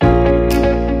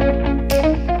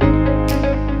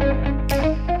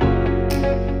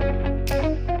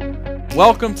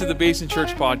Welcome to the Basin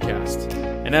Church Podcast.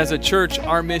 And as a church,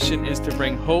 our mission is to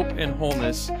bring hope and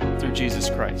wholeness through Jesus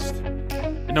Christ.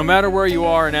 And no matter where you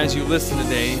are and as you listen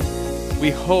today, we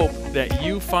hope that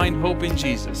you find hope in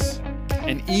Jesus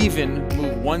and even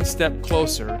move one step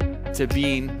closer to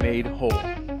being made whole.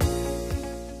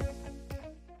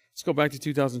 Let's go back to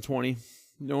 2020.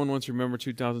 No one wants to remember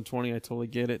 2020. I totally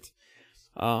get it.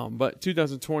 But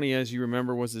 2020, as you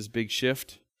remember, was this big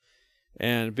shift.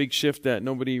 And a big shift that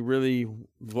nobody really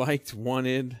liked,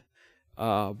 wanted.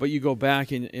 But you go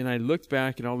back, and I looked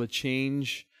back at all the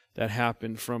change that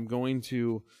happened from going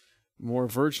to more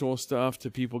virtual stuff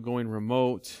to people going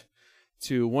remote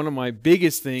to one of my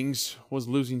biggest things was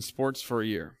losing sports for a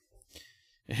year.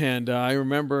 And I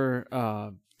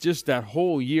remember just that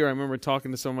whole year, I remember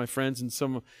talking to some of my friends and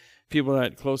some people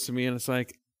that close to me, and it's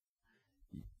like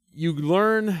you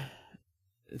learn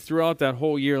throughout that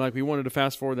whole year, like we wanted to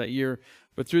fast forward that year,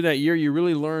 but through that year, you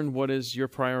really learn what is your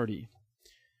priority,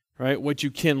 right? What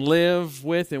you can live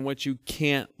with and what you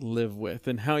can't live with,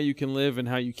 and how you can live and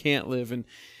how you can't live.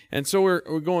 And so we're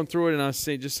going through it, and I was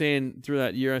saying through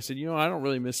that year, I said, I don't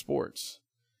really miss sports.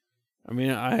 I mean,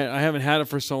 I haven't had it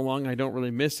for so long, I don't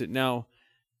really miss it. Now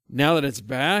that it's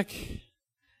back,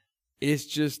 it's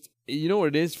just, you know what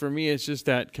it is for me? It's just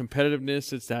that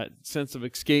competitiveness. It's that sense of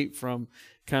escape from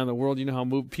kind of the world. You know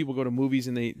how people go to movies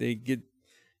and they get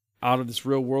out of this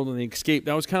real world and they escape.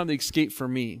 That was kind of the escape for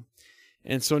me.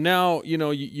 And so now,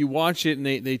 you watch it, and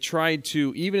they tried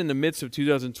to, even in the midst of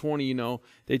 2020,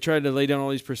 they tried to lay down all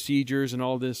these procedures and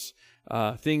all this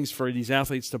things for these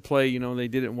athletes to play. They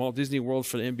did it in Walt Disney World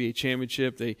for the NBA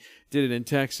championship. They did it in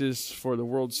Texas for the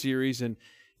World Series. And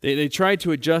they tried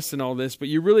to adjust in all this, but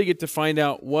you really get to find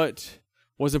out what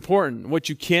was important, what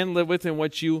you can live with and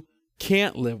what you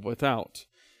can't live without.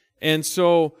 And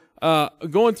so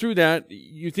going through that,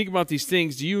 you think about these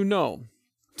things.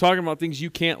 Talking about things you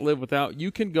can't live without,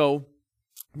 you can go,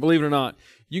 believe it or not,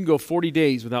 you can go 40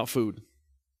 days without food.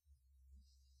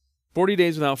 40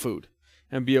 days without food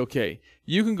and be okay.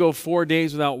 You can go 4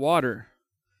 days without water,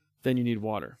 then you need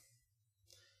water.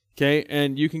 Okay,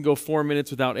 and you can go 4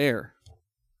 minutes without air.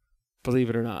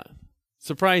 Believe it or not.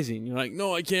 Surprising. You're like,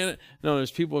 no, I can't. No, there's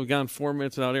people who have gone 4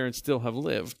 minutes without air and still have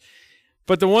lived.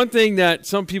 But the one thing that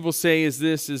some people say is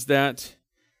that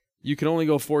you can only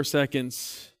go 4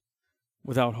 seconds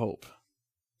without hope.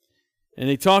 And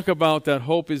they talk about that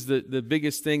hope is the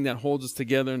biggest thing that holds us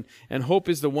together. And hope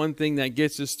is the one thing that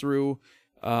gets us through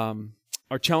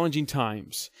our challenging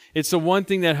times. It's the one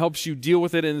thing that helps you deal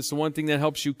with it, and it's the one thing that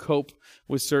helps you cope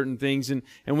with certain things. And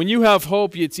when you have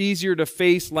hope, it's easier to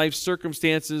face life's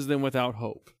circumstances than without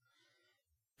hope.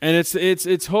 And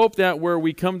it's hope that where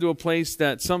we come to a place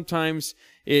that sometimes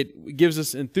it gives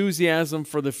us enthusiasm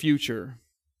for the future.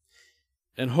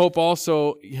 And hope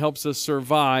also helps us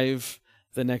survive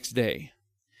the next day.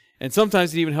 And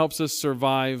sometimes it even helps us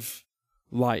survive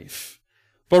life.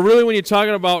 But really, when you're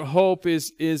talking about hope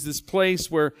is this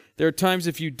place where there are times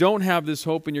if you don't have this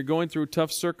hope and you're going through a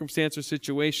tough circumstance or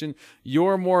situation,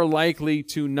 you're more likely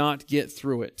to not get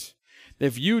through it.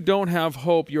 If you don't have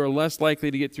hope, you're less likely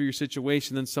to get through your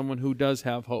situation than someone who does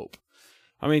have hope.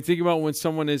 I mean, think about when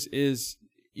someone is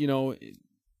in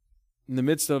the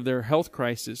midst of their health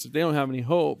crisis. If they don't have any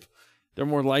hope, they're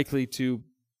more likely to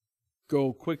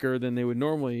go quicker than they would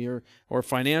normally, or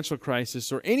financial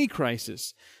crisis or any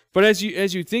crisis. But as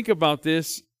you think about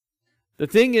this, the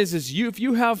thing is if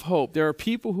you have hope, there are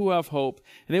people who have hope,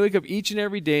 and they wake up each and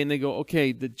every day and they go,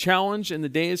 okay, the challenge and the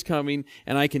day is coming,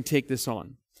 and I can take this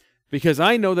on. Because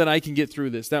I know that I can get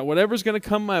through this, that whatever's going to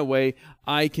come my way,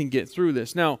 I can get through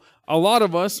this. Now, a lot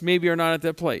of us maybe are not at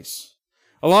that place.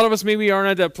 A lot of us maybe aren't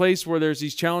at that place where there's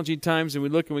these challenging times and we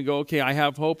look and we go, okay, I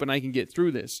have hope and I can get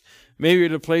through this. Maybe you're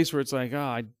at a place where it's like,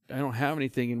 I don't have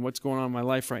anything, and what's going on in my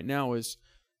life right now is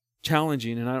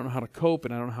challenging, and I don't know how to cope,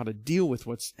 and I don't know how to deal with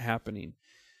what's happening.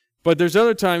 But there's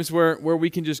other times where we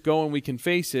can just go and we can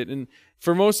face it. And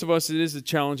for most of us, it is a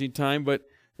challenging time, but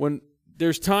when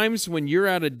there's times when you're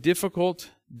at a difficult,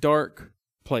 dark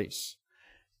place.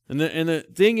 And the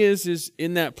thing is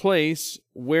in that place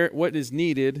where what is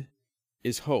needed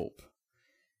is hope.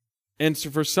 And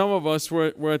so for some of us,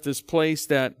 we're at this place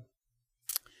that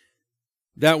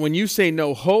when you say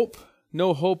no hope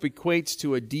equates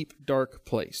to a deep, dark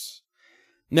place.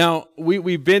 Now,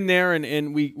 we've been there,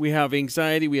 and we have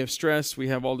anxiety, we have stress, we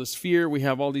have all this fear, we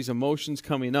have all these emotions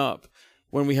coming up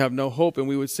when we have no hope, and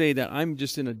we would say that I'm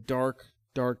just in a dark,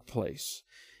 dark place.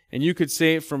 And you could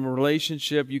say it from a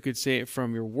relationship, you could say it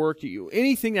from your work,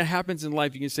 anything that happens in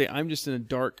life, you can say, I'm just in a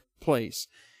dark place.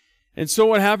 And so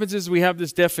what happens is we have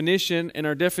this definition, and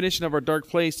our definition of our dark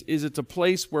place is it's a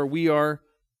place where we are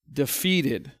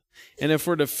defeated. And if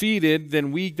we're defeated,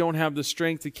 then we don't have the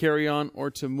strength to carry on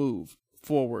or to move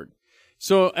forward.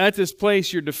 So at this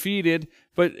place, you're defeated.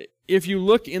 But if you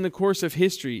look in the course of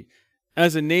history,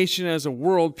 as a nation, as a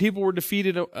world, people were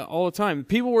defeated all the time.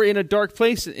 People were in a dark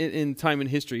place in time in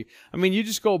history. I mean, you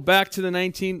just go back to the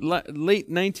late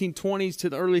 1920s to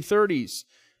the early 30s,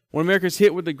 when America's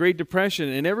hit with the Great Depression,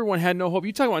 and everyone had no hope.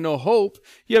 You talk about no hope.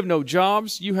 You have no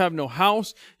jobs. You have no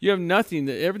house. You have nothing.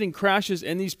 Everything crashes,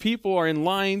 and these people are in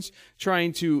lines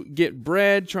trying to get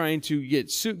bread, trying to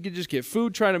just get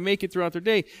food, trying to make it throughout their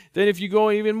day. Then if you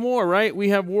go even more, right, we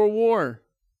have World War.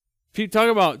 Talk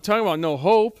about no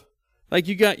hope. Like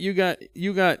you got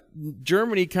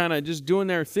Germany kind of just doing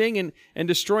their thing and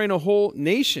destroying a whole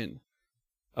nation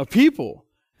of people.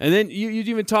 And then you'd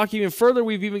even talk even further.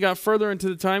 We've even got further into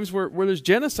the times where there's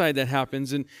genocide that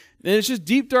happens. And it's just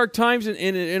deep, dark times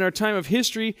in our time of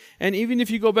history. And even if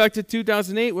you go back to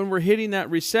 2008, when we're hitting that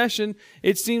recession,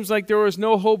 it seems like there was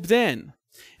no hope then.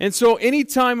 And so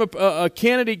anytime a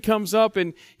candidate comes up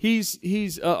and he's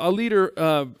a leader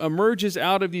emerges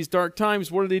out of these dark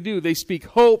times, what do? They speak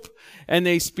hope and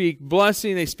they speak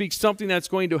blessing. They speak something that's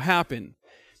going to happen.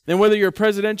 And whether you're a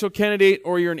presidential candidate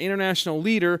or you're an international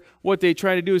leader, what they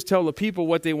try to do is tell the people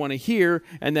what they want to hear,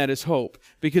 and that is hope.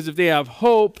 Because if they have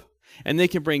hope and they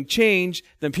can bring change,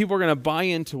 then people are going to buy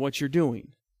into what you're doing.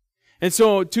 And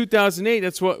so 2008,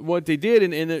 that's what they did.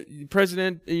 And the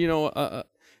president,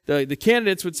 the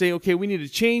candidates would say, okay, we need to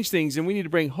change things and we need to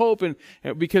bring hope. And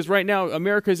because right now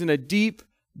America is in a deep,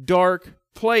 dark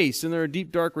place, and they're in a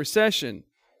deep, dark recession.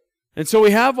 And so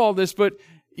we have all this, but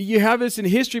you have this in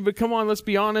history, but come on, let's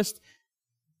be honest.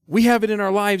 We have it in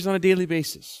our lives on a daily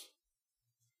basis.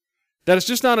 That it's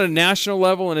just not on a national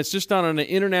level and it's just not on an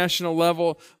international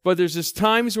level, but there's just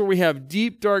times where we have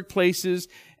deep, dark places,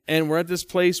 and we're at this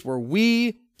place where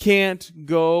we can't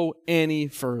go any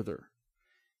further.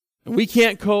 And we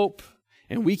can't cope,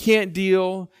 and we can't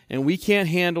deal, and we can't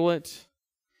handle it.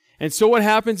 And so what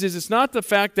happens is, it's not the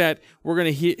fact that we're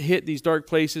going to hit these dark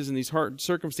places and these hard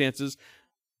circumstances.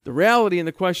 The reality and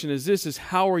the question is this, is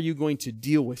how are you going to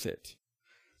deal with it?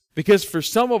 Because for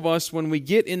some of us, when we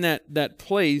get in that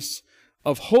place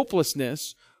of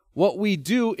hopelessness, what we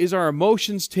do is our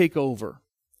emotions take over.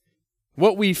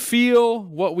 What we feel,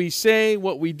 what we say,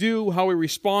 what we do, how we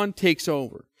respond takes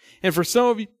over. And for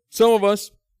some of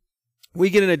us, we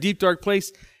get in a deep, dark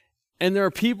place, and there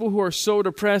are people who are so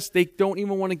depressed, they don't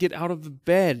even want to get out of the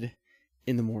bed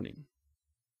in the morning.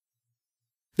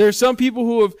 There are some people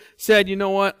who have said, you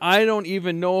know what, I don't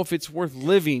even know if it's worth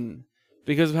living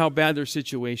because of how bad their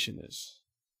situation is.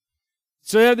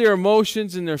 So they have their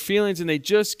emotions and their feelings, and they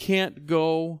just can't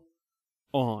go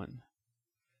on.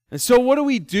 And so what do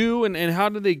we do, and how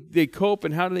do they cope,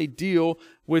 and how do they deal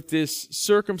with this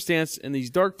circumstance and these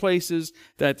dark places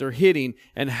that they're hitting,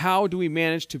 and how do we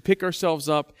manage to pick ourselves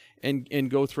up and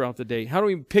go throughout the day? How do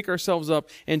we pick ourselves up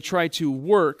and try to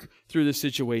work through the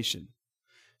situation?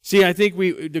 See, I think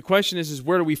the question is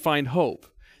where do we find hope?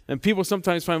 And people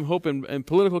sometimes find hope in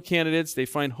political candidates. They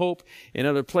find hope in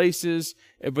other places.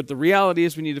 But the reality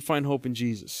is we need to find hope in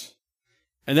Jesus.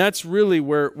 And that's really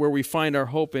where we find our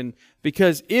hope in.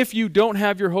 Because if you don't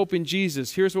have your hope in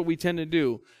Jesus, here's what we tend to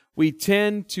do. We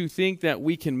tend to think that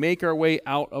we can make our way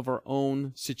out of our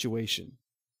own situation.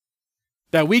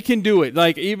 That we can do it.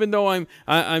 Like, even though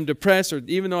I'm depressed, or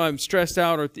even though I'm stressed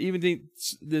out, or even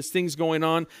this thing's going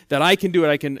on, that I can do it.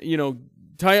 I can,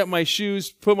 tie up my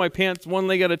shoes, put my pants one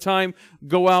leg at a time,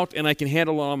 go out, and I can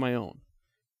handle it on my own.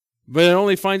 But it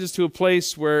only finds us to a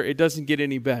place where it doesn't get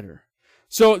any better.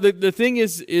 So the thing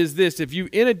is this: if you're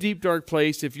in a deep, dark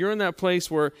place, if you're in that place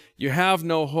where you have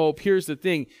no hope, here's the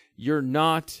thing: you're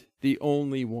not the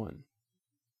only one.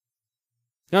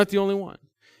 Not the only one.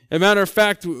 As a matter of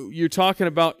fact, you're talking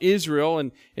about Israel,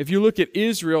 and if you look at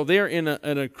Israel, they're in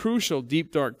a crucial,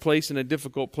 deep, dark place, in a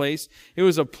difficult place. It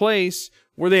was a place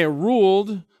where they are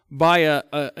ruled by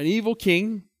an evil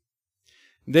king.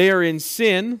 They are in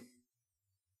sin,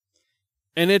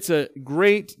 and it's a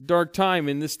great, dark time.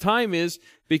 And this time is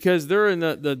because they're in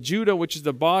the Judah, which is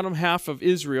the bottom half of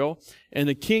Israel, and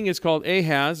the king is called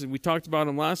Ahaz, and we talked about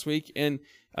him last week. And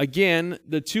again,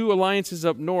 the two alliances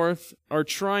up north are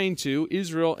trying to,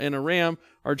 Israel and Aram,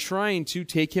 are trying to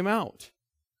take him out.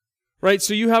 Right?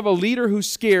 So you have a leader who's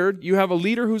scared. You have a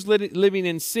leader who's living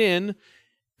in sin.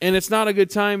 And it's not a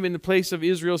good time in the place of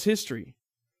Israel's history.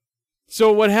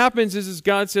 So what happens is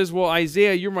God says, well,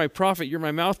 Isaiah, you're my prophet. You're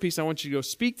my mouthpiece. I want you to go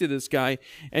speak to this guy.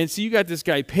 And so you got this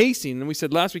guy pacing. And we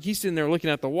said last week, he's sitting there looking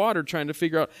at the water, trying to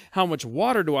figure out how much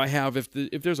water do I have?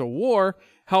 If there's a war,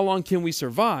 how long can we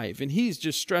survive? And he's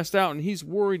just stressed out, and he's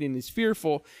worried, and he's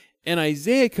fearful. And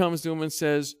Isaiah comes to him and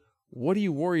says, what are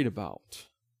you worried about?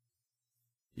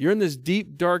 You're in this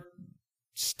deep, dark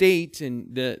state,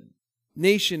 and the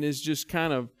nation is just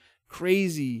kind of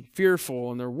crazy,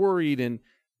 fearful, and they're worried. And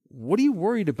what are you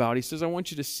worried about? He says, I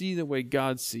want you to see the way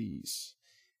God sees.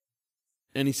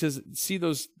 And he says, see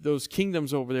those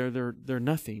kingdoms over there, they're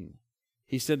nothing.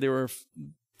 He said they were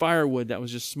firewood that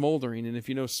was just smoldering. And if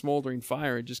you know smoldering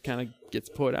fire, it just kind of gets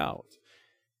put out.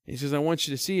 He says, I want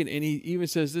you to see it. And he even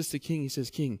says this to King. He says,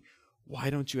 King, why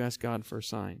don't you ask God for a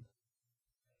sign?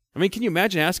 I mean, can you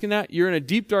imagine asking that? You're in a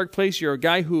deep, dark place. You're a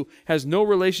guy who has no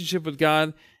relationship with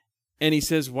God. And he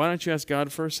says, why don't you ask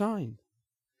God for a sign?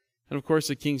 And of course,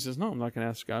 the king says, no, I'm not going to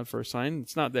ask God for a sign.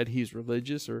 It's not that he's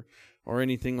religious or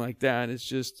anything like that. It's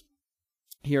just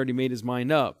he already made his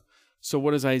mind up. So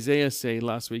what does Isaiah say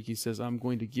last week? He says, I'm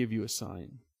going to give you a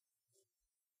sign.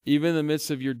 Even in the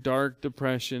midst of your dark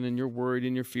depression and your worried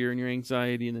and your fear and your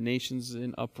anxiety and the nation's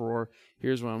in uproar,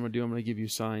 here's what I'm going to do. I'm going to give you a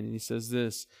sign. And he says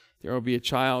this, there will be a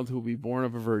child who will be born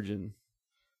of a virgin,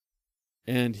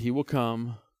 and he will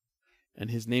come,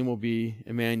 and his name will be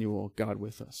Emmanuel, God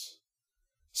with us.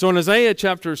 So in Isaiah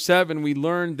chapter 7, we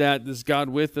learned that this God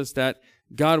with us, that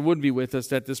God would be with us,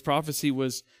 that this prophecy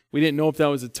was, we didn't know if that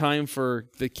was a time for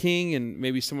the king and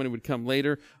maybe somebody would come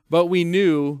later, but we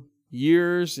knew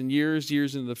years and years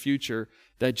into the future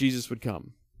that Jesus would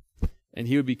come, and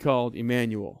he would be called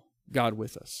Emmanuel, God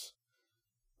with us.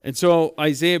 And so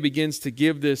Isaiah begins to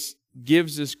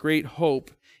gives this great hope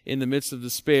in the midst of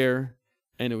despair,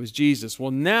 and it was Jesus.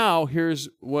 Well, now here's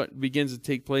what begins to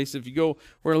take place. If you go,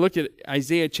 we're going to look at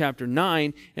Isaiah chapter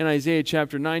 9, and Isaiah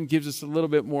chapter 9 gives us a little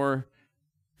bit more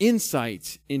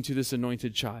insight into this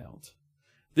anointed child.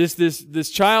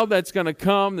 This child that's going to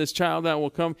come, this child that will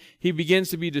come, he begins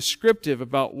to be descriptive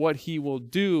about what he will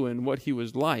do and what he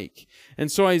was like.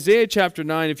 And so Isaiah chapter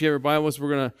 9, if you have your Bibles, we're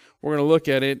going to look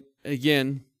at it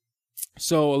again.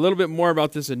 So a little bit more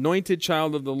about this anointed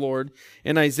child of the Lord.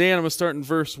 In Isaiah, I'm going to start in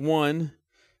verse 1, and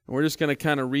we're just going to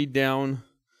kind of read down.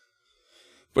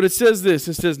 But it says this,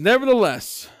 it says,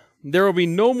 nevertheless, there will be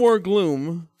no more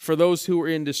gloom for those who are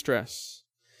in distress.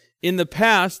 In the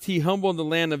past, he humbled the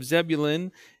land of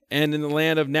Zebulun and in the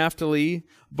land of Naphtali,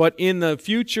 but in the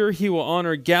future he will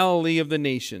honor Galilee of the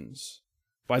nations,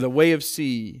 by the way of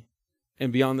sea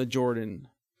and beyond the Jordan.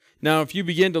 Now, if you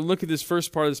begin to look at this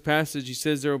first part of this passage, he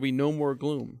says there will be no more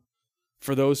gloom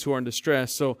for those who are in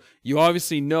distress. So you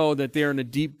obviously know that they're in a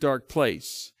deep, dark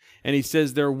place. And he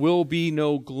says there will be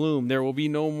no gloom. There will be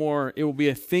no more. It will be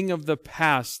a thing of the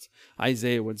past,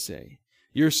 Isaiah would say.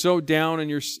 You're so down and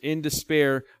you're in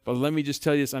despair, but let me just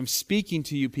tell you this. I'm speaking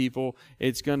to you people.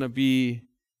 It's going to be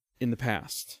in the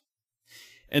past.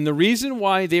 And the reason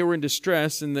why they were in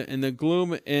distress and the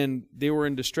gloom and they were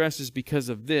in distress is because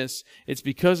of this. It's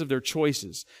because of their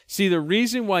choices. See, the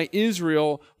reason why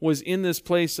Israel was in this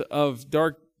place of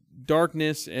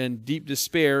darkness and deep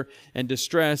despair and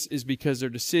distress is because their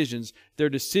decisions. They're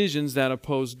decisions that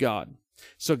oppose God.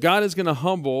 So God is going to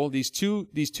humble these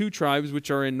two tribes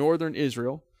which are in northern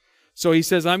Israel. So he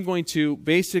says, I'm going to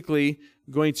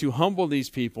humble these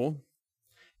people.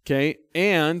 Okay,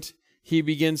 and he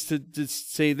begins to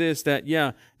say this, that,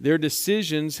 yeah, their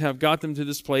decisions have got them to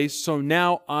this place, so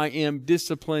now I am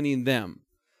disciplining them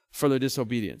for their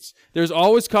disobedience. There's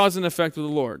always cause and effect with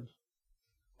the Lord.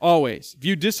 Always. If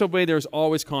you disobey, there's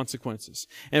always consequences.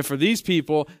 And for these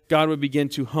people, God would begin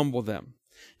to humble them.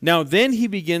 Now, then he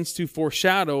begins to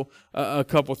foreshadow a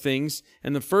couple things.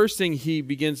 And the first thing he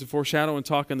begins to foreshadow and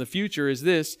talk in the future is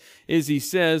this, is he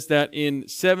says that in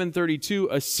 732,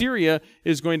 Assyria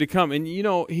is going to come. And, you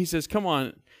know, he says, come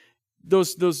on,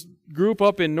 those group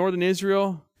up in northern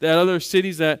Israel, that other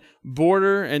cities that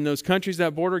border and those countries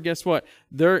that border, guess what?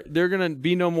 They're going to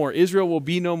be no more. Israel will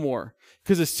be no more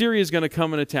because Assyria is going to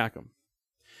come and attack them.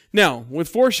 Now, with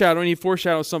foreshadowing, he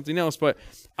foreshadows something else, but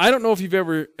I don't know if you've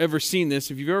ever seen this,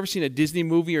 if you've ever seen a Disney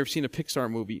movie or seen a Pixar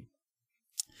movie.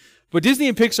 But Disney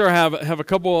and Pixar have a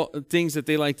couple of things that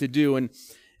they like to do, and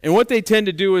what they tend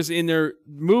to do is in their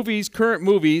movies, current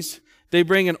movies, they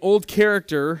bring an old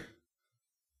character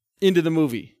into the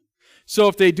movie. So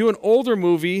if they do an older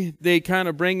movie, they kind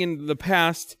of bring in the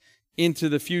past into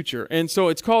the future. And so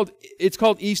it's called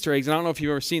Easter eggs. And I don't know if you've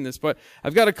ever seen this, but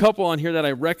I've got a couple on here that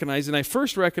I recognize. And I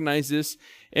first recognize this.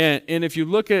 And if you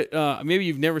look at, maybe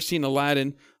you've never seen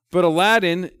Aladdin, but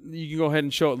Aladdin, you can go ahead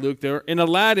and show it, Luke, there. In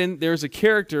Aladdin, there's a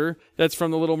character that's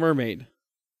from The Little Mermaid.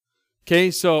 Okay,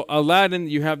 so Aladdin,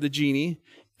 you have the genie,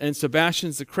 and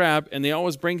Sebastian's the crab, and they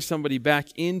always bring somebody back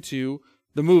into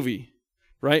the movie,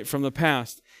 right, from the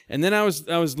past. And then I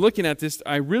was looking at this.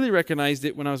 I really recognized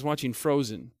it when I was watching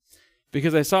Frozen,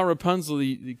 because I saw Rapunzel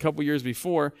a couple years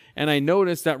before, and I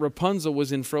noticed that Rapunzel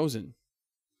was in Frozen.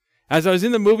 As I was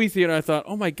in the movie theater, I thought,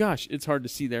 oh my gosh, it's hard to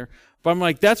see there. But I'm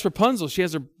like, that's Rapunzel. She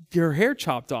has her hair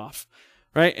chopped off,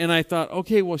 right? And I thought,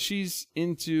 okay, well, she's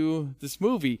into this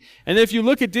movie. And if you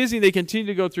look at Disney, they continue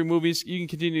to go through movies. You can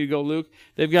continue to go, Luke.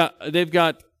 They've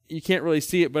got, you can't really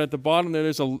see it, but at the bottom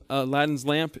there's Aladdin's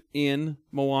lamp in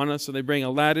Moana. So they bring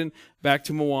Aladdin back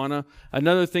to Moana.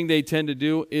 Another thing they tend to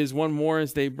do is one more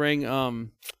is they bring,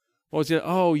 what was it?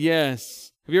 Oh,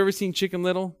 yes. Have you ever seen Chicken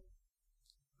Little?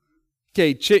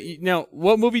 Okay, now,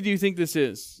 what movie do you think this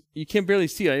is? You can barely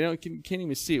see it. Can't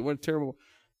even see it. What a terrible...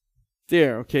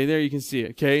 There, okay, there you can see it,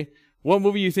 okay? What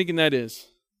movie are you thinking that is?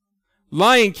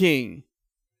 Lion King.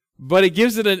 But it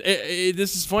gives it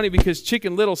this is funny because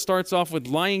Chicken Little starts off with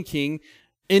Lion King,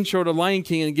 intro to Lion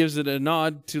King, and gives it a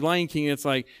nod to Lion King. And it's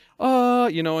like,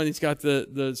 and he's got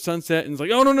the sunset, and it's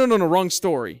like, oh, no, wrong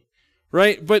story,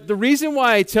 right? But the reason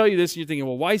why I tell you this, and you're thinking,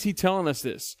 well, why is he telling us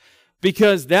this?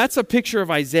 Because that's a picture of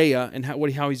Isaiah and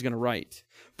how he's going to write.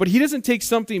 But he doesn't take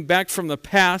something back from the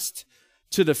past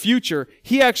to the future.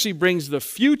 He actually brings the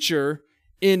future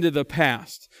into the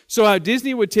past. So how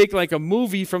Disney would take like a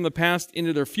movie from the past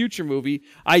into their future movie,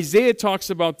 Isaiah talks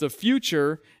about the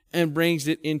future and brings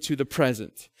it into the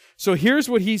present. So here's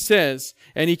what he says,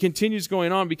 and he continues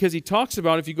going on because he talks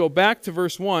about, if you go back to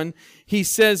verse 1, he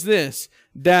says this,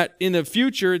 that in the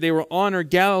future they will honor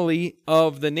Galilee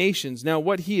of the nations. Now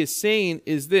what he is saying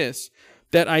is this,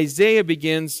 that Isaiah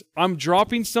begins, I'm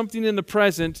dropping something in the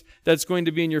present that's going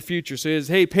to be in your future. So he says,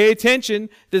 hey, pay attention,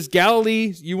 this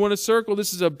Galilee, you want to circle,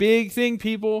 this is a big thing,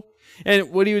 people. And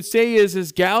what he would say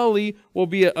is Galilee will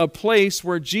be a place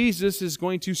where Jesus is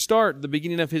going to start the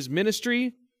beginning of his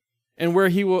ministry, and where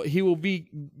he will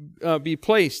be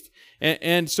placed.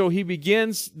 And so he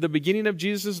begins, the beginning of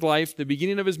Jesus' life, the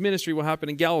beginning of his ministry will happen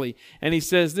in Galilee. And he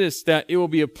says this, that it will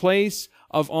be a place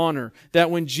of honor. That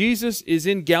when Jesus is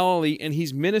in Galilee and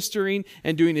he's ministering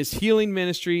and doing his healing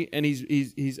ministry, and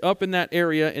he's up in that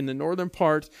area in the northern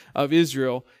part of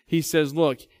Israel, he says,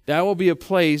 look, that will be a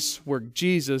place where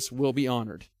Jesus will be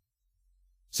honored.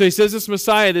 So he says this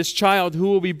Messiah, this child who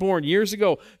will be born years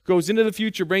ago, goes into the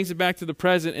future, brings it back to the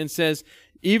present, and says,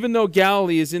 even though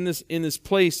Galilee is in this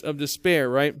place of despair,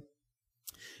 right?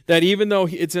 That even though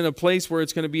it's in a place where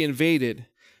it's going to be invaded,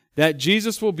 that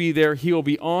Jesus will be there, he will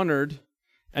be honored,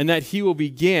 and that he will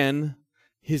begin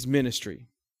his ministry.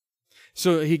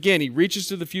 So again, he reaches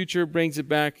to the future, brings it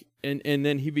back, and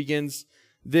then he begins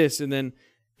this, and then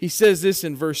he says this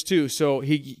in verse 2. So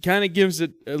he kind of gives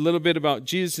it a little bit about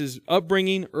Jesus'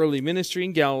 upbringing, early ministry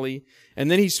in Galilee,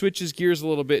 and then he switches gears a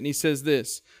little bit and he says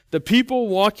this, the people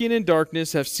walking in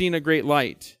darkness have seen a great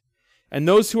light, and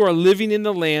those who are living in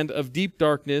the land of deep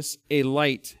darkness, a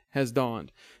light has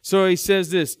dawned. So he says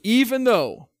this, even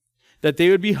though that they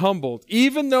would be humbled,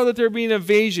 even though that there would be an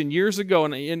invasion years ago,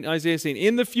 and Isaiah is saying,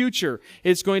 in the future,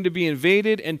 it's going to be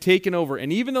invaded and taken over,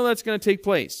 and even though that's going to take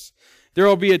place, there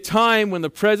will be a time when the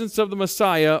presence of the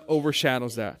Messiah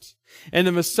overshadows that. And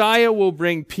the Messiah will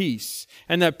bring peace.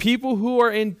 And that people who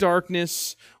are in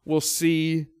darkness will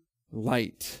see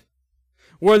light.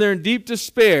 Where they're in deep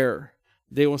despair,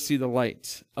 they will see the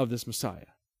light of this Messiah.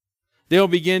 They'll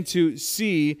begin to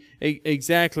see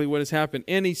exactly what has happened.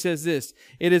 And he says this,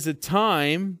 it is a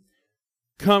time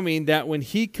coming that when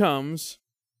he comes,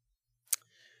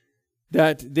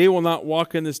 that they will not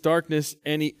walk in this darkness,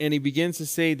 and he begins to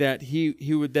say that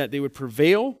that they would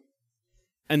prevail,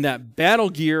 and that battle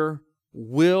gear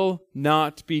will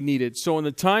not be needed. So in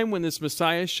the time when this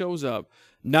Messiah shows up,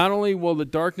 not only will the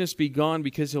darkness be gone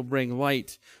because he'll bring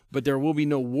light, but there will be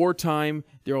no wartime.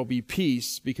 There will be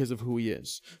peace because of who he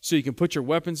is. So you can put your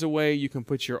weapons away, you can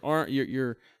put your all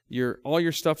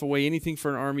your stuff away, anything for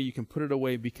an army, you can put it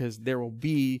away because there will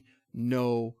be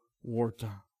no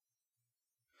wartime.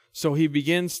 So he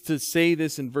begins to say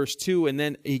this in verse 2, and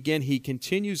then again he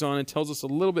continues on and tells us a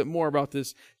little bit more about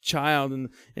this child and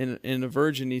a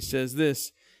virgin. He says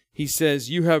this, he says,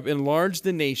 you have enlarged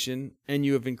the nation and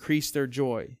you have increased their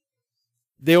joy.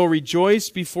 They will rejoice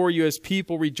before you as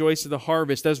people rejoice at the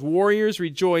harvest, as warriors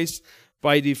rejoice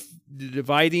by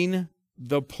dividing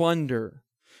the plunder.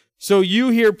 So you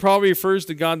here probably refers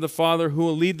to God the Father, who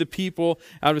will lead the people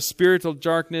out of spiritual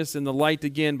darkness and the light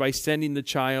again by sending the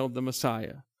child, the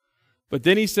Messiah. But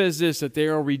then he says this, that they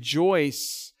will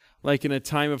rejoice like in a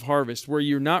time of harvest, where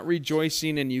you're not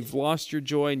rejoicing and you've lost your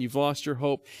joy and you've lost your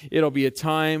hope. It'll be a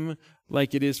time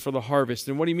like it is for the harvest.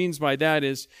 And what he means by that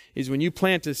is when you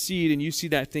plant a seed and you see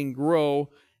that thing grow,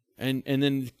 and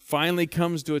then finally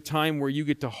comes to a time where you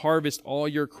get to harvest all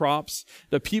your crops,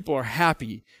 the people are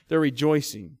happy. They're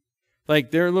rejoicing.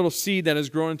 Like their little seed that has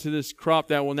grown into this crop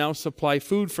that will now supply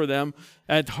food for them.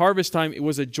 At harvest time, it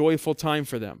was a joyful time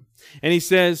for them. And he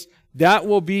says, that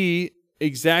will be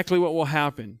exactly what will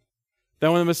happen.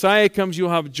 That when the Messiah comes, you'll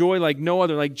have joy like no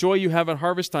other, like joy you have at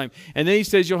harvest time. And then he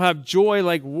says you'll have joy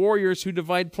like warriors who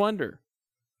divide plunder.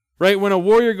 Right? When a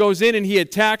warrior goes in and he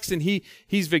attacks and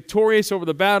he's victorious over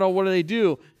the battle, what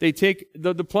do? They take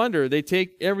the plunder. They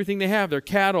take everything they have, their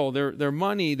cattle, their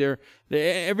money,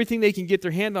 everything they can get their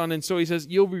hand on. And so he says,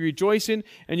 you'll be rejoicing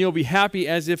and you'll be happy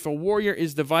as if a warrior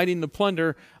is dividing the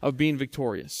plunder of being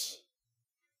victorious.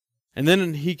 And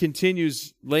then he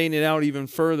continues laying it out even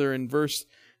further in verse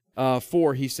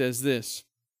 4. He says this,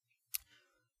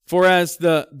 "For as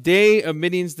the day of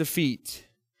Midian's defeat,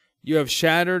 you have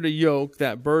shattered a yoke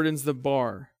that burdens the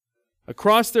bar.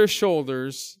 Across their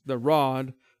shoulders, the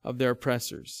rod of their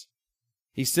oppressors."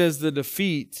 He says the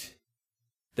defeat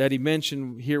that he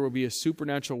mentioned here will be a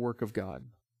supernatural work of God.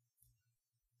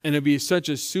 And it would be such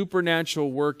a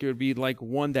supernatural work, it would be like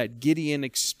one that Gideon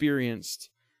experienced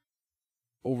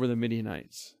over the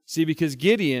Midianites. See, because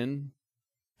Gideon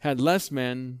had less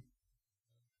men,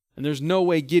 and there's no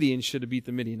way Gideon should have beat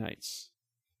the Midianites.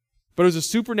 But it was a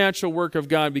supernatural work of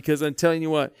God, because I'm telling you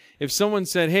what, if someone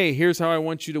said, hey, here's how I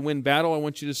want you to win battle. I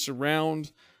want you to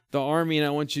surround the army, and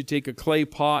I want you to take a clay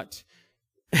pot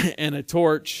and a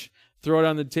torch, throw it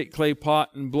on the clay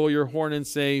pot and blow your horn and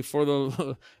say, for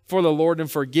the Lord and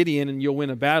for Gideon, and you'll win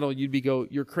a battle,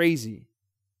 you're crazy.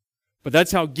 But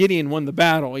that's how Gideon won the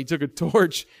battle. He took a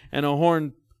torch and a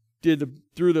horn, threw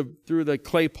the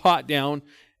clay pot down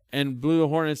and blew the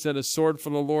horn and said, a sword for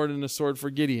the Lord and a sword for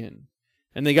Gideon.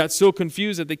 And they got so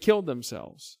confused that they killed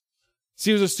themselves.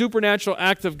 See, it was a supernatural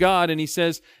act of God, and he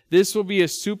says this will be a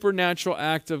supernatural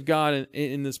act of God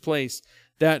in this place.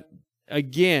 That,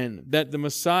 again, that the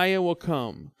Messiah will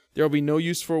come. There will be no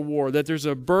use for war. That there's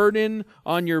a burden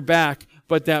on your back,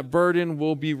 but that burden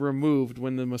will be removed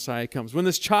when the Messiah comes. When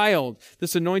this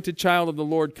anointed child of the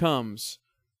Lord comes,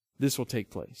 this will take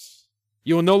place.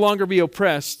 You will no longer be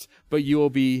oppressed, but you will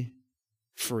be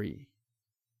free.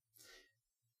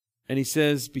 And he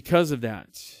says, because of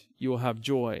that, you will have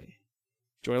joy.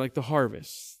 Joy like the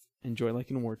harvest, and joy like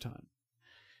in wartime.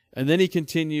 And then he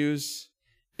continues,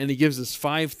 and he gives us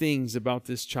 5 things about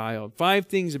this child. 5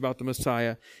 things about the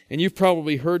Messiah. And you've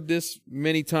probably heard this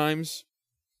many times.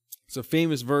 It's a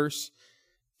famous verse.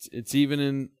 It's even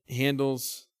in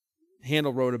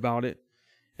Handel wrote about it.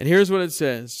 And here's what it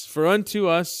says. For unto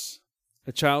us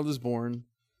a child is born,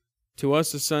 to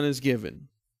us a son is given.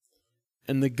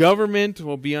 And the government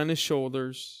will be on his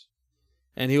shoulders,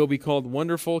 and he will be called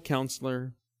Wonderful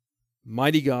Counselor,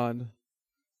 Mighty God,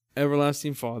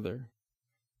 Everlasting Father,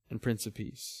 and Prince of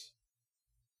Peace.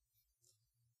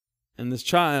 And this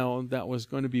child that was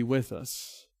going to be with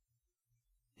us,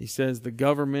 he says the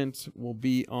government will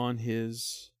be on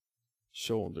his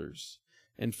shoulders.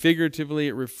 And figuratively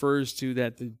it refers to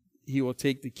that he will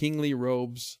take the kingly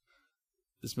robes.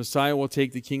 This Messiah will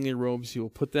take the kingly robes, he will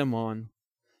put them on,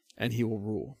 and he will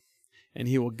rule. And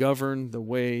he will govern the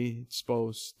way it's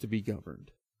supposed to be governed.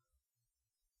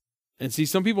 And see,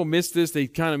 some people miss this. They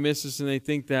kind of miss this, and they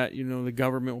think that, the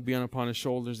government will be upon his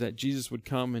shoulders, that Jesus would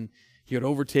come and he would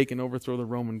overtake and overthrow the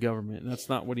Roman government. And that's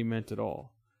not what he meant at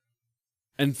all.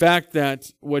 In fact, that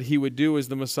what he would do is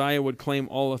the Messiah would claim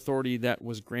all authority that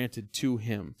was granted to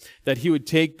him. That he would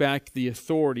take back the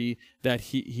authority that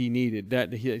he needed,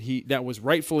 that was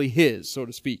rightfully his, so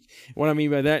to speak. What I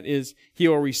mean by that is he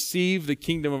will receive the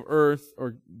kingdom of earth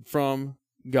from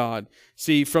God.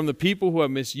 See, from the people who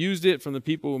have misused it, from the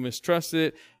people who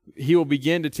mistrusted it, he will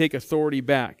begin to take authority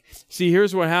back. See,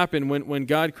 here's what happened when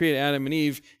God created Adam and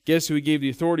Eve. Guess who he gave the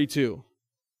authority to?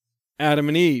 Adam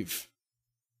and Eve.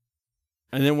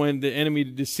 And then when the enemy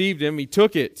deceived him, he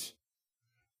took it.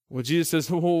 Well, Jesus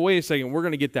says, well, wait a second, we're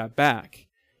going to get that back.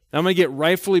 Now, I'm going to get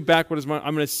rightfully back what is mine.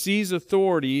 I'm going to seize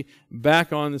authority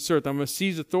back on this earth. I'm going to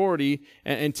seize authority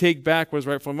and take back what is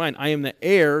rightfully mine. I am the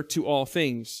heir to all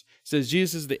things. It says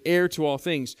Jesus is the heir to all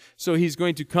things. So he's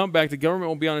going to come back. The government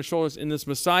will be on his shoulders, and this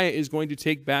Messiah is going to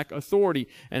take back authority.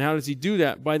 And how does he do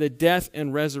that? By the death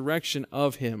and resurrection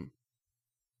of him.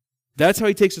 That's how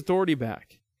he takes authority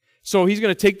back. So he's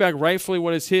going to take back rightfully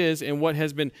what is his and what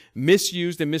has been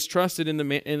misused and mistrusted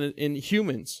in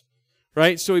humans.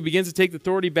 Right? So he begins to take the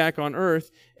authority back on earth.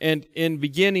 And in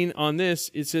beginning on this,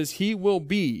 it says he will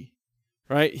be.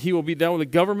 Right? He will be, that the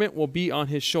government will be on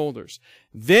his shoulders.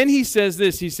 Then he says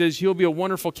this, he says he'll be a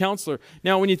wonderful counselor.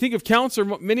 Now when you think of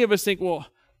counselor, many of us think, well,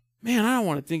 man, I don't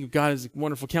want to think of God as a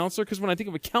wonderful counselor, because when I think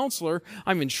of a counselor,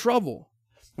 I'm in trouble.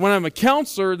 When I'm a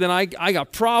counselor, then I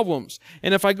got problems.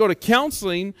 And if I go to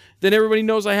counseling, then everybody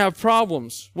knows I have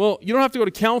problems. Well, you don't have to go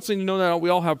to counseling to know that we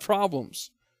all have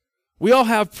problems. We all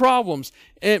have problems.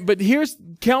 But here's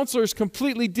counselor is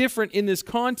completely different in this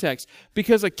context,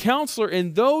 because a counselor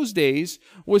in those days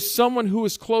was someone who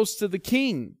was close to the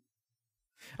king.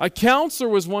 A counselor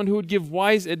was one who would give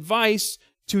wise advice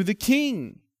to the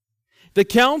king. The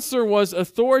counselor was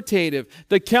authoritative.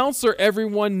 The counselor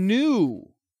everyone knew.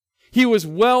 He was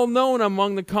well known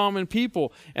among the common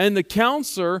people. And the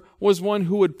counselor was one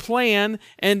who would plan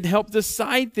and help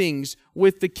decide things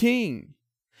with the king.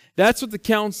 That's what the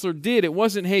counselor did. It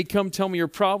wasn't, hey, come tell me your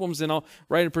problems and I'll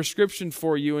write a prescription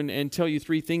for you and tell you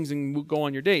 3 things and we'll go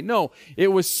on your day. No, it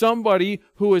was somebody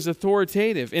who was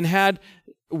authoritative and had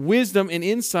wisdom and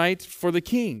insight for the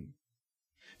king.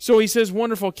 So he says,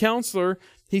 wonderful counselor.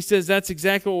 He says that's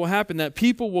exactly what will happen, that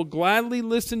people will gladly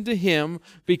listen to him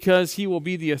because he will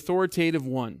be the authoritative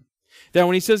one. That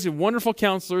when he says a wonderful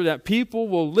counselor, that people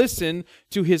will listen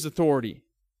to his authority.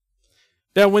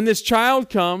 That when this child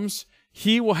comes,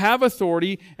 he will have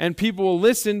authority and people will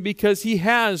listen because he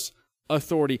has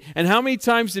authority. And how many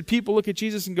times did people look at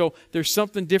Jesus and go, there's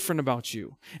something different about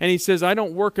you? And he says, I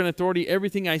don't work in authority.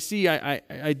 Everything I see,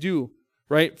 I do,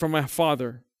 right, from my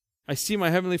Father. I see my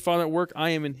Heavenly Father at work.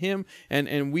 I am in Him, and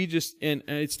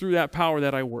it's through that power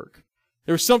that I work.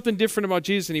 There was something different about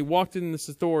Jesus, and He walked in this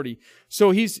authority.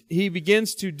 So he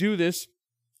begins to do this,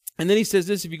 and then he says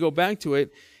this, if you go back to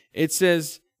it, it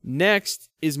says, next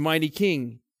is mighty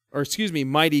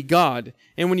God.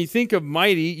 And when you think of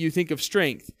mighty, you think of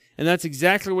strength. And that's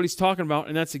exactly what he's talking about,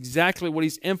 and that's exactly what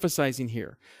he's emphasizing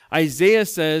here. Isaiah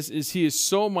says he is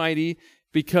so mighty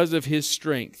because of his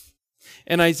strength.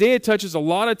 And Isaiah touches a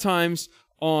lot of times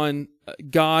on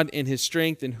God and his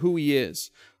strength and who he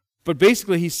is. But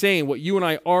basically he's saying what you and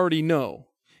I already know,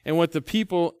 and what the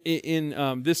people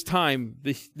in this time,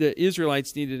 the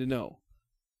Israelites, needed to know.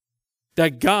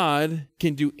 That God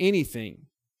can do anything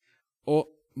or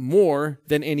more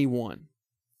than anyone.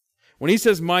 When he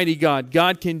says mighty God,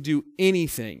 God can do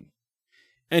anything.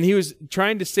 And he was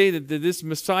trying to say that this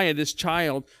Messiah, this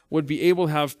child, would be able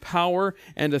to have power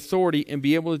and authority and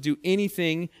be able to do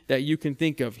anything that you can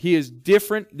think of. He is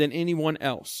different than anyone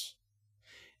else.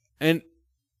 And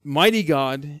mighty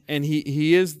God, and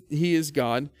he is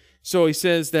God. So he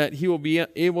says that he will be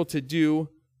able to do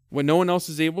what no one else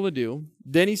is able to do.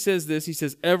 Then he says this, he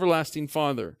says, everlasting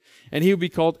Father. And he will be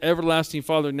called everlasting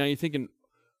Father. Now you're thinking,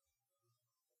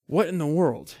 what in the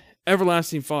world?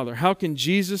 Everlasting Father. How can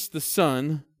Jesus the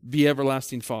Son be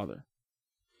everlasting Father?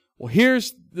 Well,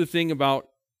 here's the thing about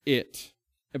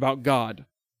God.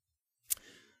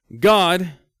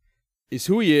 God is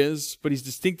who he is, but he's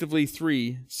distinctively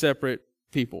 3 separate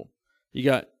people. You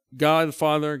got God the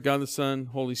Father, God the Son,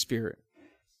 Holy Spirit.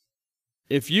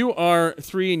 If you are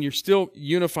 3 and you're still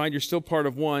unified, you're still part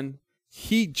of one,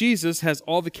 Jesus has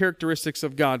all the characteristics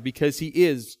of God because he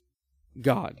is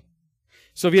God.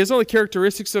 So if he has all the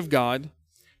characteristics of God,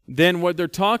 then what they're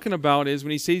talking about is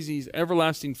when he says he's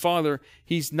everlasting Father,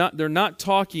 they're not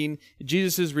talking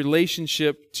Jesus'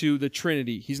 relationship to the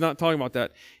Trinity. He's not talking about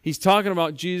that. He's talking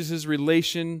about Jesus'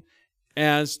 relation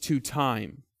as to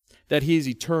time, that he is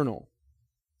eternal,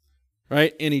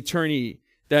 right? In eternity,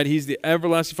 that he's the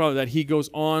everlasting Father, that he goes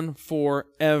on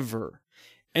forever.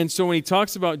 And so when he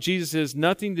talks about Jesus, it has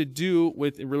nothing to do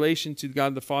with in relation to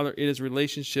God the Father. It is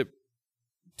relationship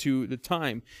to the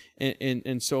time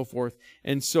and so forth.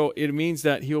 And so it means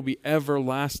that he'll be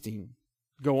everlasting.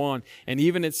 Go on. And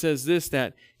even it says this,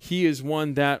 that he is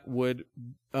one that would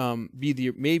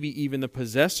be maybe even the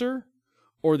possessor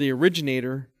or the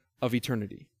originator of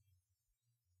eternity.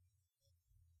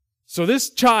 So this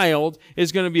child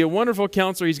is going to be a wonderful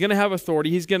counselor. He's going to have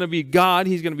authority. He's going to be God.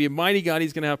 He's going to be a mighty God.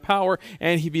 He's going to have power.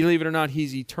 And believe it or not,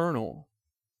 he's eternal.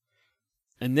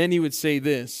 And then he would say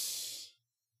this,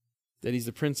 that he's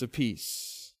the Prince of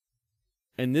Peace.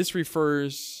 And this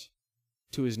refers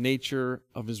to his nature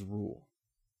of his rule.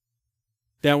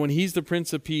 That when he's the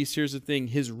Prince of Peace, here's the thing,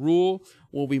 his rule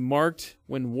will be marked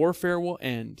when warfare will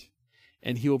end,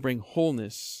 and he will bring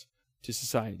wholeness to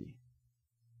society.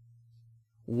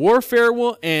 Warfare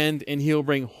will end, and he'll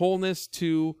bring wholeness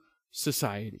to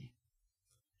society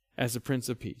as the Prince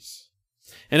of Peace.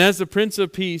 And as the Prince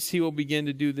of Peace, he will begin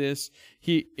to do this.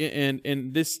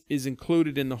 And this is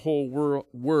included in the whole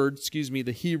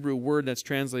the Hebrew word that's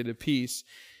translated peace.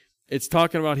 It's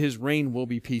talking about his reign will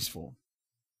be peaceful.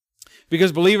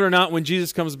 Because believe it or not, when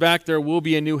Jesus comes back, there will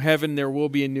be a new heaven, there will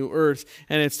be a new earth.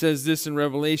 And it says this in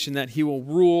Revelation, that he will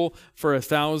rule for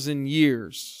 1,000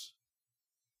 years.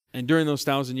 And during those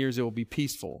 1,000 years, it will be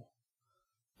peaceful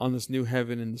on this new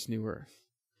heaven and this new earth.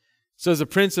 So as a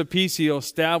Prince of Peace, he'll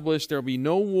establish there will be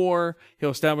no war. He'll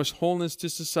establish wholeness to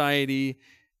society.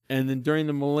 And then during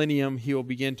the millennium, he will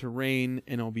begin to reign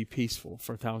and it will be peaceful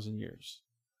for 1,000 years.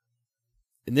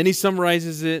 And then he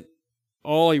summarizes it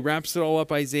all. He wraps it all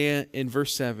up, Isaiah, in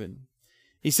verse 7.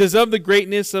 He says, of the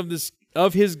greatness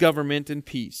of his government and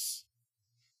peace,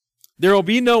 there will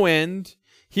be no end.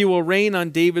 He will reign on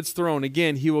David's throne.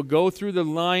 Again, he will go through the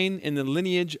line and the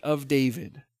lineage of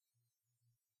David.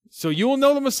 So you will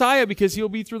know the Messiah because he will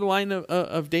be through the line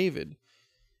of David.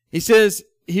 He says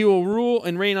he will rule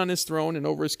and reign on his throne and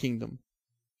over his kingdom.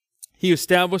 He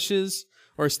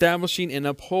establishing and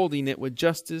upholding it with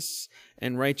justice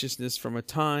and righteousness from a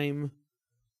time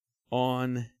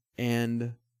on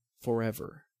and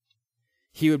forever.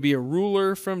 He would be a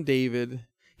ruler from David.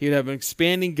 He would have an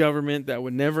expanding government that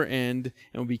would never end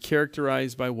and would be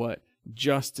characterized by what?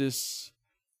 Justice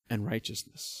and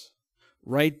righteousness.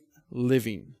 Right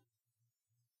living.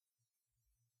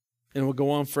 And it will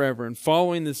go on forever. And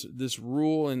following this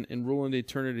rule and rule into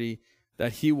eternity,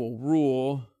 that he will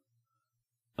rule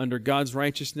under God's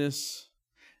righteousness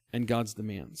and God's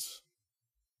demands.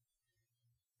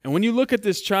 And when you look at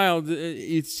this child,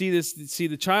 you see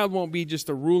the child won't be just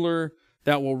a ruler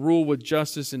that will rule with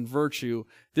justice and virtue.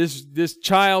 This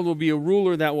child will be a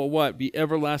ruler that will what? Be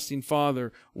everlasting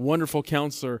Father, wonderful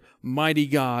Counselor, mighty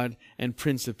God, and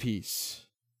Prince of Peace.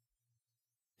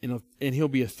 And he'll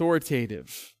be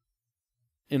authoritative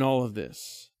in all of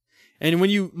this. And when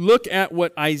you look at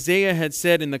what Isaiah had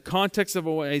said in the context of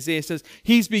what Isaiah says,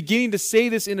 he's beginning to say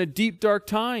this in a deep, dark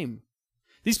time.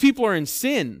 These people are in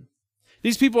sin.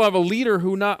 These people have a leader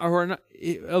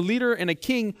a leader and a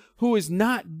king who is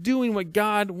not doing what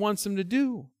God wants them to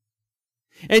do.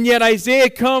 And yet Isaiah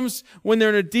comes when they're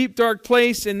in a deep, dark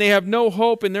place and they have no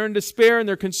hope and they're in despair and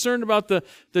they're concerned about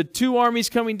the two armies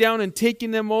coming down and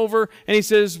taking them over. And he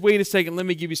says, wait a second, let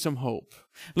me give you some hope.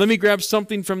 Let me grab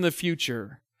something from the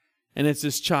future. And it's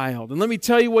this child. And let me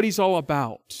tell you what he's all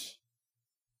about.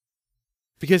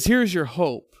 Because here's your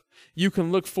hope. You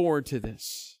can look forward to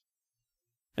this.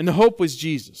 And the hope was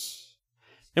Jesus.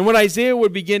 And what Isaiah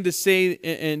would begin to say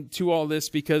and to all this,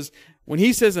 because when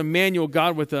he says Emmanuel,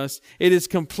 God with us, it is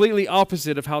completely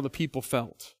opposite of how the people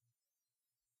felt.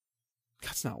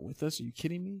 God's not with us. Are you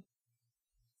kidding me?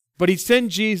 But he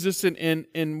sent Jesus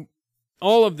and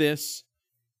all of this.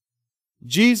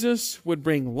 Jesus would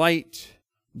bring light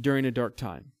during a dark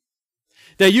time.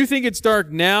 That you think it's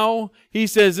dark now, he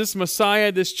says this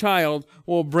Messiah, this child,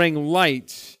 will bring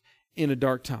light in a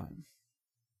dark time.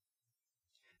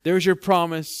 There's your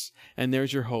promise and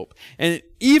there's your hope. And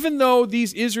even though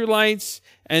these Israelites,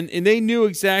 and they knew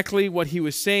exactly what he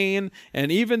was saying,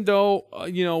 and even though,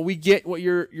 we get what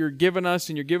you're giving us,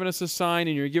 and you're giving us a sign,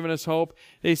 and you're giving us hope,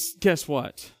 guess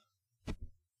what?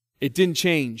 It didn't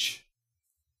change.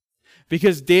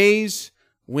 Because days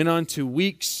went on to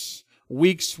weeks,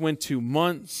 weeks went to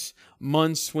months,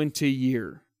 months went to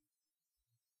year.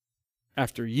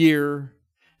 After year,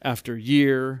 after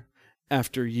year,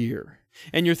 after year.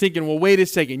 And you're thinking, well, wait a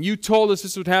second. You told us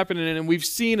this would happen, and we've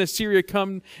seen Assyria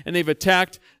come, and they've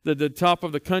attacked the top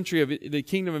of the country of the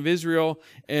kingdom of Israel,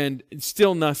 and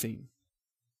still nothing.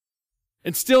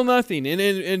 And still nothing.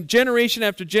 And generation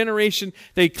after generation,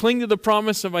 they cling to the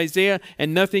promise of Isaiah,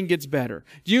 and nothing gets better.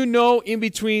 Do you know, in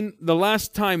between the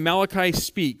last time Malachi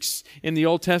speaks in the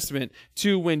Old Testament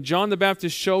to when John the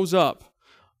Baptist shows up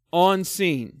on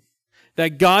scene,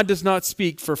 that God does not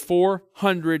speak for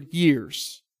 400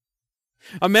 years?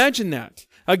 Imagine that.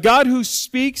 A God who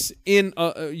speaks in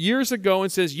years ago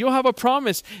and says, you'll have a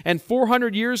promise, and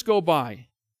 400 years go by.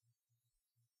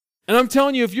 And I'm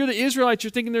telling you, if you're the Israelites,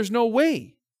 you're thinking there's no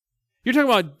way. You're talking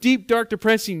about deep, dark,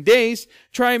 depressing days.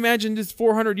 Try imagine this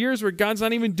 400 years where God's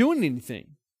not even doing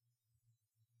anything.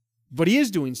 But he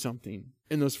is doing something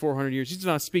in those 400 years. He's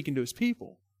not speaking to his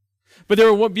people. But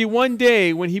there will be one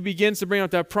day when he begins to bring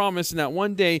out that promise, and that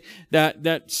one day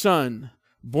that son,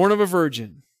 born of a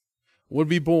virgin, would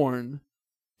be born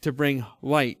to bring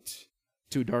light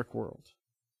to a dark world.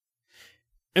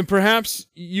 And perhaps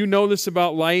you know this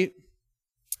about light.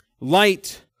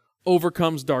 Light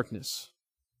overcomes darkness.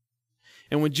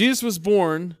 And when Jesus was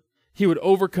born, he would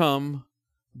overcome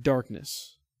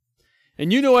darkness.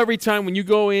 And you know every time when you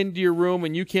go into your room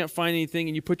and you can't find anything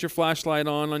and you put your flashlight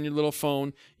on your little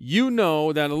phone, you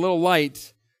know that a little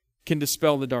light can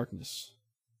dispel the darkness.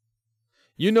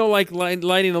 You know, like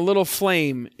lighting a little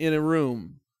flame in a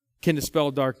room can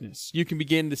dispel darkness. You can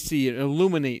begin to see it. It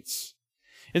illuminates.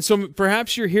 And so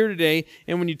perhaps you're here today,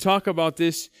 and when you talk about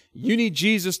this, you need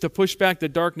Jesus to push back the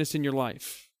darkness in your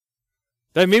life.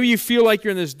 That maybe you feel like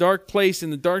you're in this dark place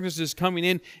and the darkness is coming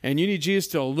in, and you need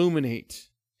Jesus to illuminate.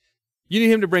 You need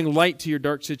Him to bring light to your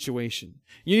dark situation.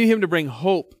 You need Him to bring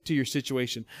hope to your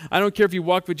situation. I don't care if you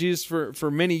walked with Jesus for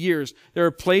many years. There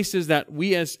are places that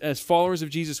we as followers of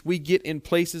Jesus, we get in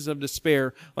places of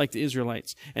despair like the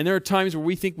Israelites. And there are times where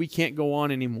we think we can't go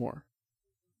on anymore.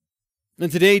 And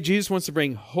today, Jesus wants to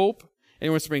bring hope and He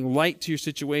wants to bring light to your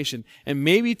situation. And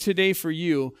maybe today for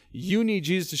you, you need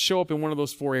Jesus to show up in one of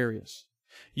those 4 areas.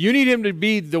 You need Him to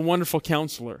be the wonderful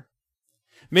counselor.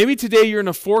 Maybe today you're in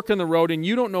a fork in the road and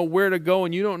you don't know where to go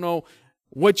and you don't know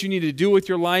what you need to do with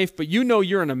your life, but you know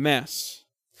you're in a mess.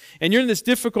 And you're in this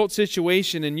difficult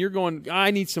situation and you're going, I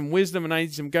need some wisdom and I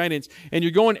need some guidance. And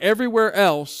you're going everywhere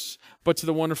else but to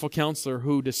the wonderful counselor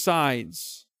who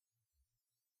decides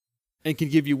and can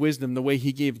give you wisdom the way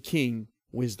He gave King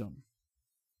wisdom.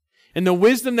 And the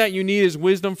wisdom that you need is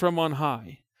wisdom from on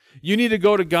high. You need to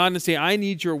go to God and say, I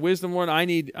need your wisdom, Lord. I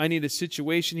need a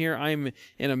situation here. I'm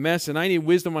in a mess and I need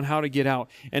wisdom on how to get out.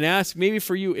 And ask, maybe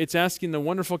for you, it's asking the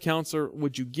wonderful counselor,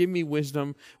 would you give me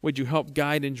wisdom? Would you help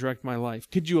guide and direct my life?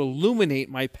 Could you illuminate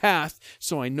my path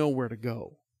so I know where to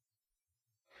go?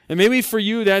 And maybe for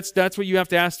you, that's what you have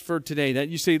to ask for today. That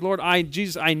you say, Lord,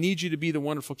 Jesus, I need you to be the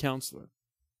wonderful counselor.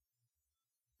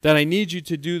 That I need you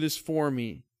to do this for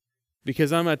me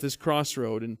because I'm at this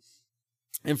crossroad.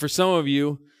 And for some of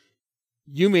you,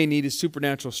 you may need His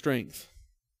supernatural strength.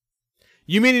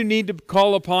 You may need to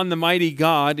call upon the mighty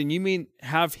God, and you may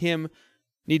have Him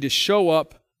need to show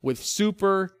up with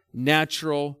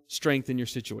supernatural strength in your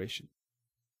situation.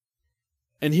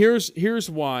 And here's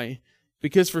why.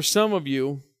 Because for some of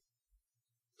you,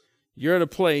 you're at a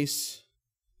place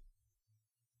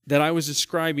that I was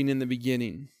describing in the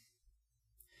beginning.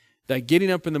 That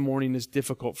getting up in the morning is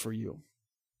difficult for you.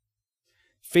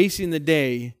 Facing the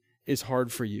day is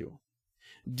hard for you.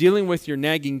 Dealing with your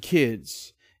nagging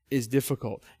kids is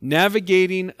difficult.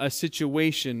 Navigating a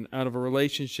situation out of a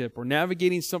relationship or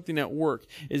navigating something at work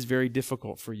is very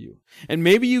difficult for you. And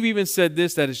maybe you've even said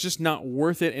this, that it's just not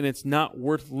worth it and it's not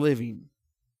worth living.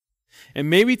 And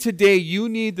maybe today you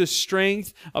need the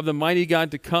strength of the mighty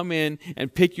God to come in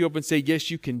and pick you up and say,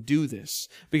 yes, you can do this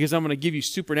because I'm going to give you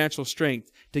supernatural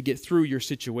strength to get through your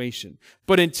situation.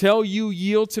 But until you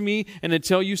yield to me and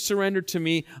until you surrender to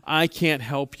me, I can't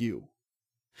help you.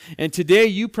 And today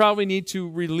you probably need to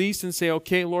release and say,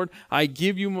 okay, Lord, I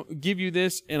give you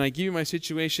this and I give you my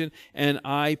situation and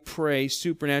I pray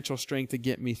supernatural strength to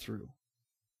get me through.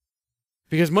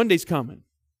 Because Monday's coming.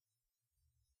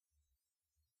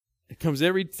 It comes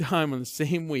every time on the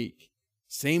same week,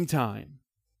 same time.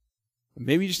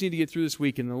 Maybe you just need to get through this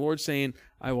week and the Lord's saying,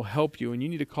 I will help you. And you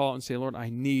need to call out and say, Lord, I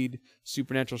need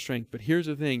supernatural strength. But here's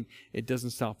the thing, it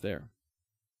doesn't stop there.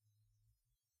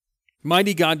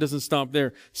 Mighty God doesn't stop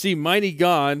there. See, mighty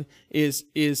God is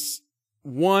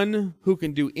one who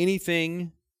can do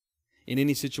anything in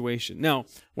any situation. Now,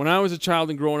 when I was a child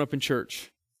and growing up in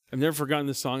church, I've never forgotten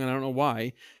this song, and I don't know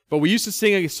why, but we used to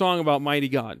sing a song about mighty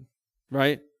God,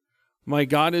 right? My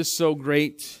God is so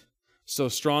great, so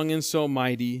strong and so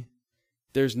mighty.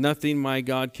 There's nothing my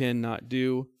God cannot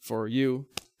do for you.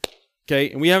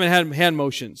 Okay, and we haven't had hand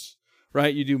motions,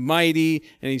 right? You do mighty,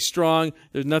 and He's strong.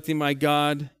 There's nothing my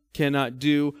God cannot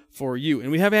do for you.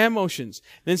 And we have hand motions.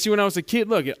 Then see, when I was a kid,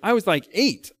 look, I was like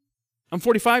 8. I'm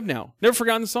 45 now. Never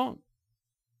forgotten the song.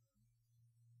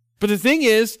 But the thing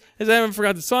is I haven't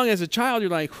forgotten the song. As a child,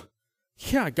 you're like,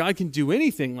 yeah, God can do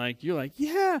anything. You're like,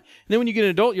 yeah. And then when you get an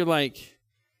adult, you're like,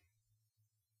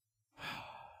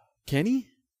 can He?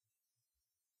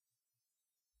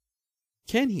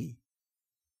 Can He?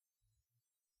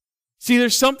 See,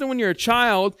 there's something when you're a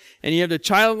child and you have the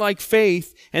childlike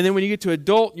faith, and then when you get to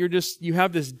adult, you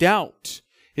have this doubt.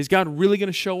 Is God really going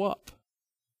to show up?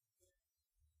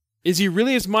 Is He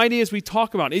really as mighty as we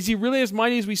talk about? Is He really as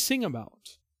mighty as we sing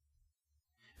about?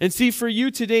 And see, for you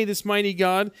today, this mighty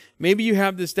God, maybe you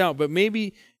have this doubt, but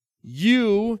maybe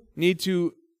you need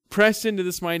to press into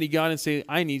this mighty God and say,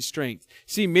 I need strength.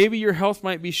 See, maybe your health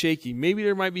might be shaky. Maybe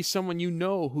there might be someone you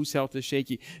know whose health is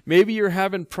shaky. Maybe you're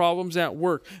having problems at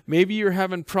work. Maybe you're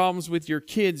having problems with your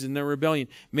kids and their rebellion.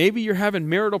 Maybe you're having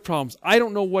marital problems. I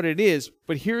don't know what it is,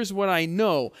 but here's what I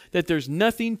know, that there's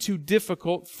nothing too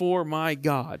difficult for my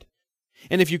God.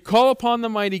 And if you call upon the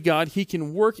mighty God, He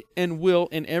can work and will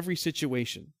in every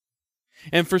situation.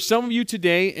 And for some of you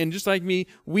today, and just like me,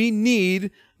 we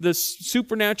need the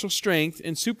supernatural strength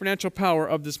and supernatural power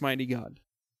of this mighty God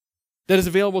that is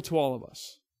available to all of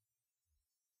us.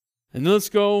 And then let's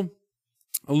go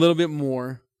a little bit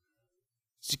more.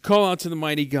 So call out to the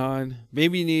mighty God.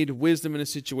 Maybe you need wisdom in a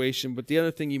situation, but the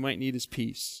other thing you might need is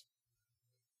peace.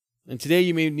 And today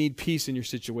you may need peace in your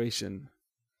situation,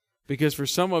 because for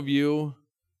some of you,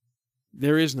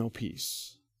 there is no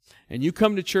peace. And you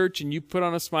come to church and you put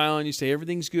on a smile and you say,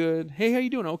 everything's good. Hey, how you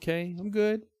doing? Okay, I'm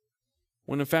good.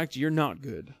 When in fact, you're not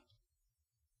good.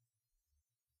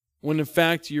 When in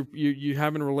fact, you're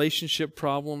having relationship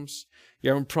problems.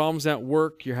 You're having problems at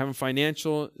work. You're having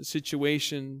financial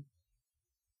situation.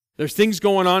 There's things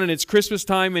going on and it's Christmas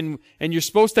time and you're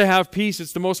supposed to have peace.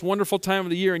 It's the most wonderful time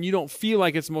of the year and you don't feel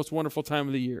like it's the most wonderful time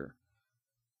of the year.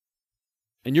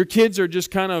 And your kids are just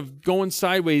kind of going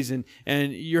sideways and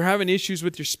you're having issues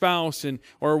with your spouse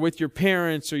or with your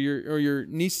parents or your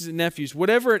nieces and nephews,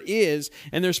 whatever it is,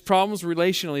 and there's problems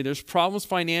relationally, there's problems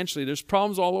financially, there's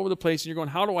problems all over the place, and you're going,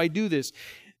 how do I do this?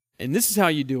 And this is how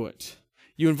you do it.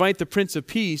 You invite the Prince of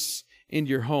Peace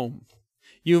into your home.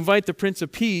 You invite the Prince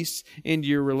of Peace into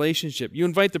your relationship. You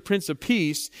invite the Prince of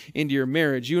Peace into your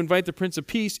marriage. You invite the Prince of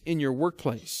Peace in your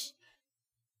workplace.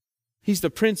 He's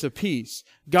the Prince of Peace.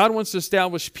 God wants to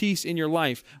establish peace in your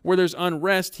life. Where there's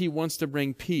unrest, He wants to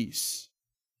bring peace.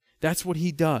 That's what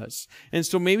He does. And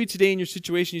so maybe today in your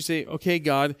situation you say, okay,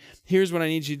 God, here's what I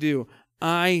need you to do.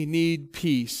 I need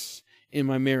peace in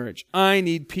my marriage. I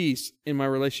need peace in my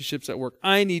relationships at work.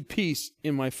 I need peace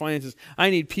in my finances. I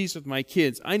need peace with my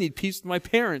kids. I need peace with my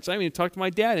parents. I need to talk to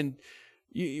my dad. And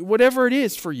whatever it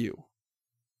is for you.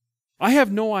 I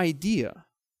have no idea.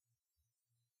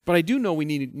 But I do know we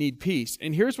need peace.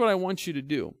 And here's what I want you to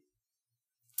do.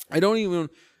 I want you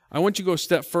to go a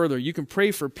step further. You can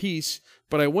pray for peace,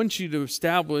 but I want you to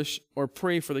establish or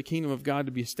pray for the kingdom of God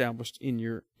to be established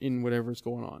in whatever's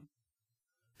going on.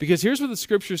 Because here's what the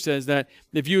scripture says, that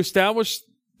if you establish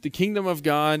the kingdom of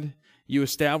God, you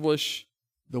establish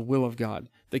the will of God.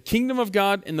 The kingdom of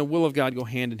God and the will of God go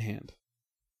hand in hand.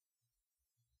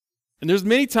 And there's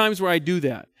many times where I do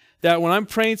that. That when I'm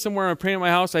praying somewhere, I'm praying in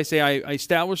my house, I say I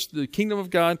establish the kingdom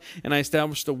of God and I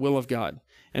establish the will of God.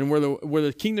 And where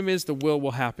the kingdom is, the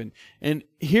will happen. And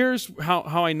here's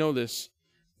how I know this,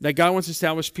 that God wants to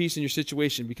establish peace in your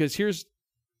situation. Because here's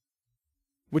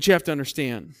what you have to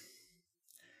understand.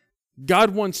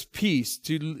 God wants peace,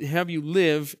 to have you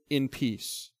live in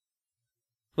peace.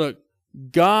 Look,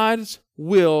 God's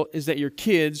will is that your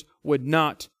kids would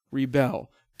not rebel.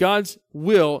 God's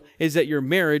will is that your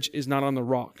marriage is not on the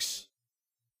rocks.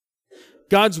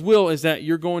 God's will is that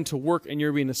you're going to work and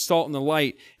you're being the salt and the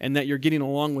light and that you're getting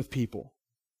along with people.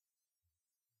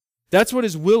 That's what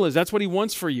His will is. That's what He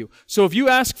wants for you. So if you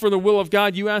ask for the will of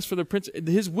God, you ask for the Prince,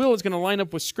 His will is going to line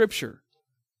up with Scripture.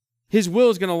 His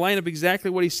will is going to line up exactly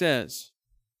what He says.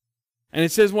 And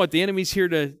it says what? The enemy's here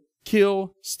to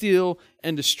kill, steal,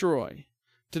 and destroy.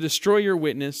 To destroy your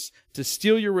witness, to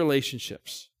steal your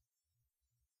relationships.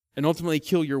 And ultimately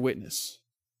kill your witness.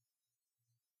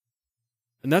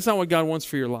 And that's not what God wants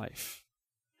for your life.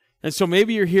 And so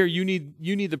maybe you're here, you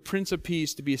need the Prince of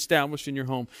Peace to be established in your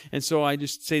home. And so I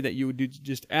just say that you would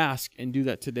just ask and do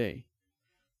that today.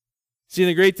 See,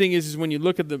 the great thing is when you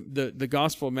look at the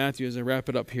Gospel of Matthew, as I wrap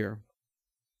it up here,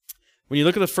 when you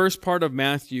look at the first part of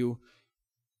Matthew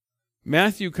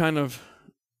kind of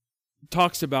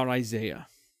talks about Isaiah.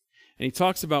 And he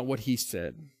talks about what he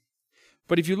said.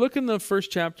 But if you look in the first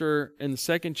chapter and the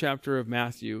second chapter of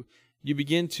Matthew, you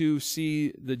begin to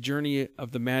see the journey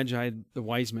of the Magi, the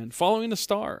wise men, following the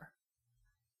star.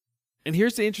 And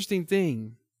here's the interesting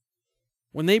thing.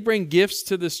 When they bring gifts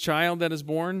to this child that is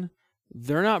born,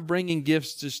 they're not bringing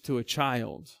gifts just to a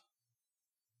child.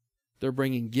 They're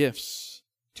bringing gifts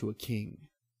to a king.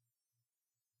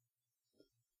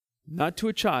 Not to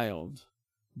a child,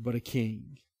 but a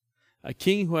king. A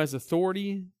king who has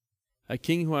authority, a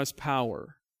king who has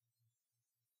power.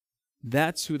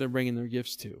 That's who they're bringing their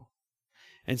gifts to.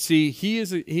 And see, he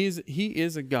is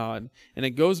a God, and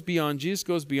it goes beyond, Jesus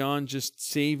goes beyond just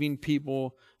saving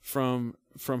people from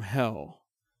hell.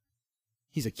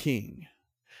 He's a king.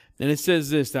 And it says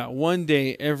this, that one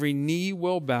day every knee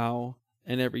will bow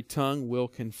and every tongue will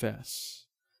confess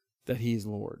that He's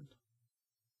Lord.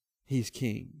 He's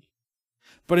King.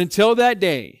 But until that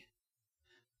day,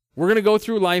 we're going to go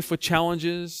through life with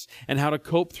challenges and how to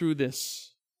cope through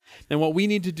this. And what we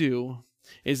need to do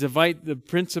is invite the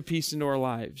Prince of Peace into our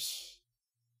lives.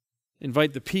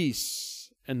 Invite the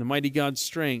peace and the mighty God's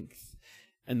strength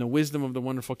and the wisdom of the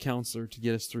wonderful Counselor to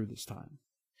get us through this time.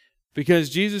 Because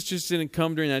Jesus just didn't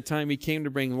come during that time. He came to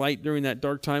bring light during that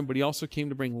dark time, but He also came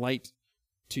to bring light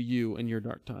to you in your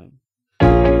dark time.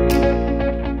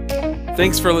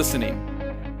 Thanks for listening.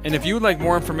 And if you would like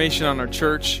more information on our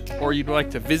church, or you'd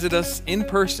like to visit us in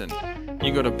person, you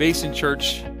can go to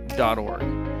basinchurch.org.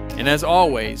 And as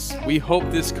always, we hope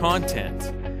this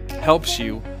content helps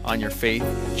you on your faith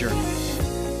journey.